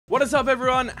What is up,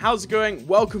 everyone? How's it going?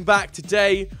 Welcome back.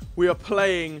 Today we are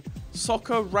playing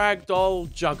soccer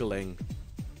ragdoll juggling.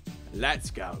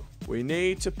 Let's go. We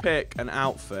need to pick an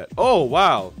outfit. Oh,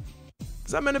 wow.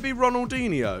 Is that meant to be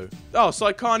Ronaldinho? Oh, so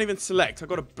I can't even select. I've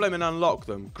got to blimmin' unlock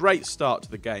them. Great start to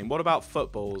the game. What about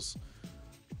footballs?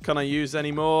 Can I use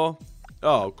any more?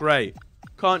 Oh, great.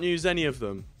 Can't use any of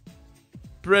them.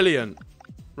 Brilliant.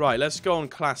 Right, let's go on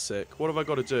classic. What have I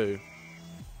got to do?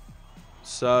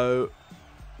 So,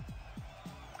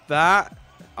 that.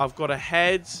 I've got to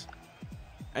head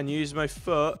and use my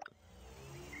foot.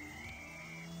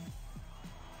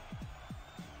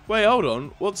 Wait, hold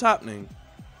on. What's happening?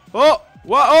 Oh!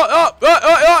 What?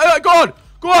 Oh, go on!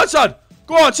 Go on, son!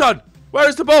 Go on, son! Where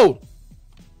is the ball?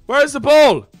 Where is the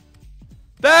ball?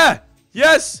 There!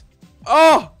 Yes!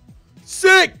 Oh!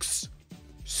 6!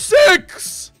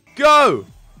 6! Go!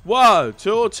 1,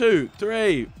 2, 2,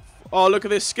 3. Oh, look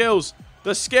at this skills.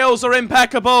 The skills are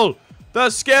impeccable. The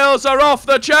skills are off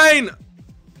the chain.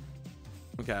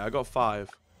 Okay, I got 5.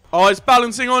 Oh, it's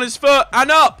balancing on his foot and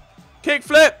up. Kick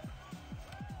flip.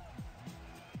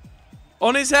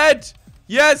 On his head.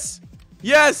 Yes.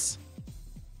 Yes.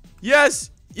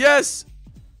 Yes. Yes.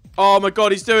 Oh my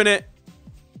god, he's doing it.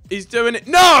 He's doing it.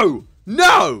 No.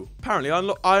 No. Apparently,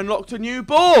 I unlocked a new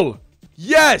ball.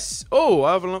 Yes. Oh,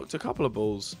 I've unlocked a couple of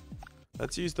balls.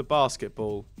 Let's use the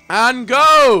basketball. And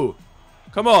go.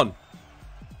 Come on.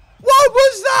 What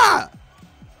was that?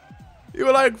 You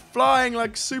were like flying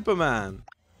like Superman.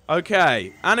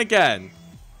 Okay. And again.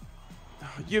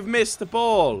 You've missed the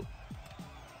ball.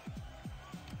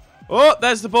 Oh,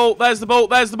 there's the ball. There's the ball.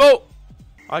 There's the ball.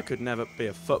 I could never be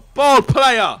a football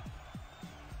player.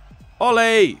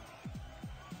 Ollie.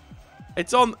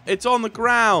 It's on the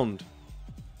ground.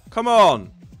 Come on.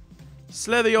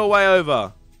 Slither your way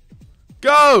over.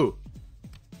 Go.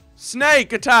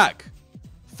 Snake attack.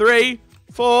 3,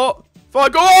 4,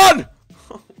 5. Go on.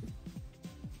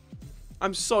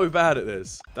 I'm so bad at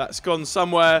this. That's gone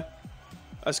somewhere.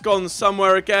 That's gone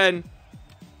somewhere again.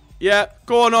 Yeah.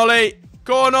 Go on, Ollie.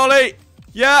 Go on, Ollie.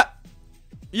 Yeah.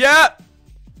 Yeah.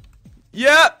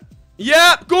 Yeah.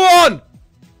 Yeah. Go on.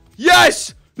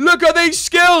 Yes. Look at these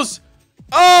skills.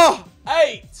 Oh,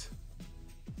 8.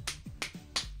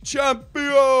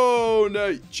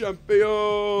 Champione.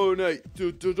 Champione.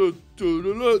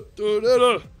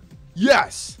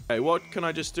 Yes. Okay, what can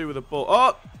I just do with the ball?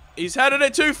 Oh, he's headed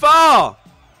it too far.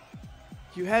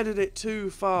 You headed it too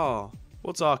far.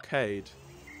 What's arcade?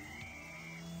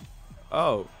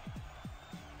 Oh.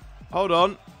 Hold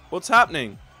on. What's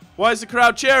happening? Why is the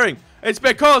crowd cheering? It's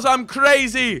because I'm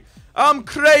crazy. I'm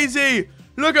crazy.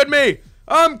 Look at me.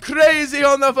 I'm crazy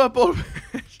on the football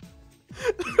pitch.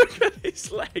 Look at his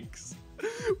legs.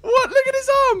 What? Look at his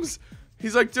arms.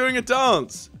 He's like doing a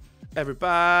dance.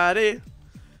 Everybody,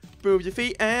 move your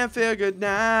feet and feel good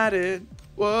nighted.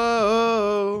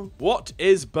 Whoa. What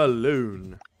is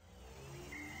balloon?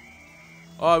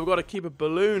 Oh, we've got to keep a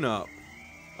balloon up.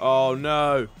 Oh,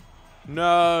 no.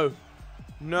 No.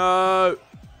 No.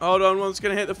 Hold on, one's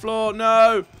going to hit the floor.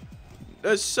 No.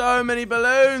 There's so many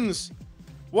balloons.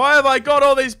 Why have I got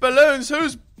all these balloons?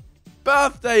 Whose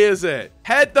birthday is it?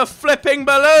 Head the flipping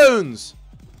balloons.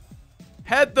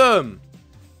 Head them.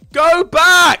 Go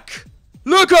back.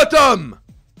 Look at them.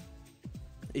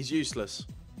 He's useless.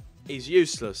 He's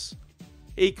useless.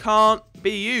 He can't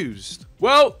be used.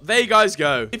 Well, there you guys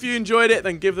go. If you enjoyed it,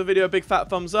 then give the video a big fat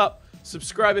thumbs up.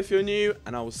 Subscribe if you're new,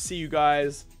 and I will see you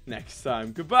guys next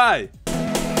time. Goodbye.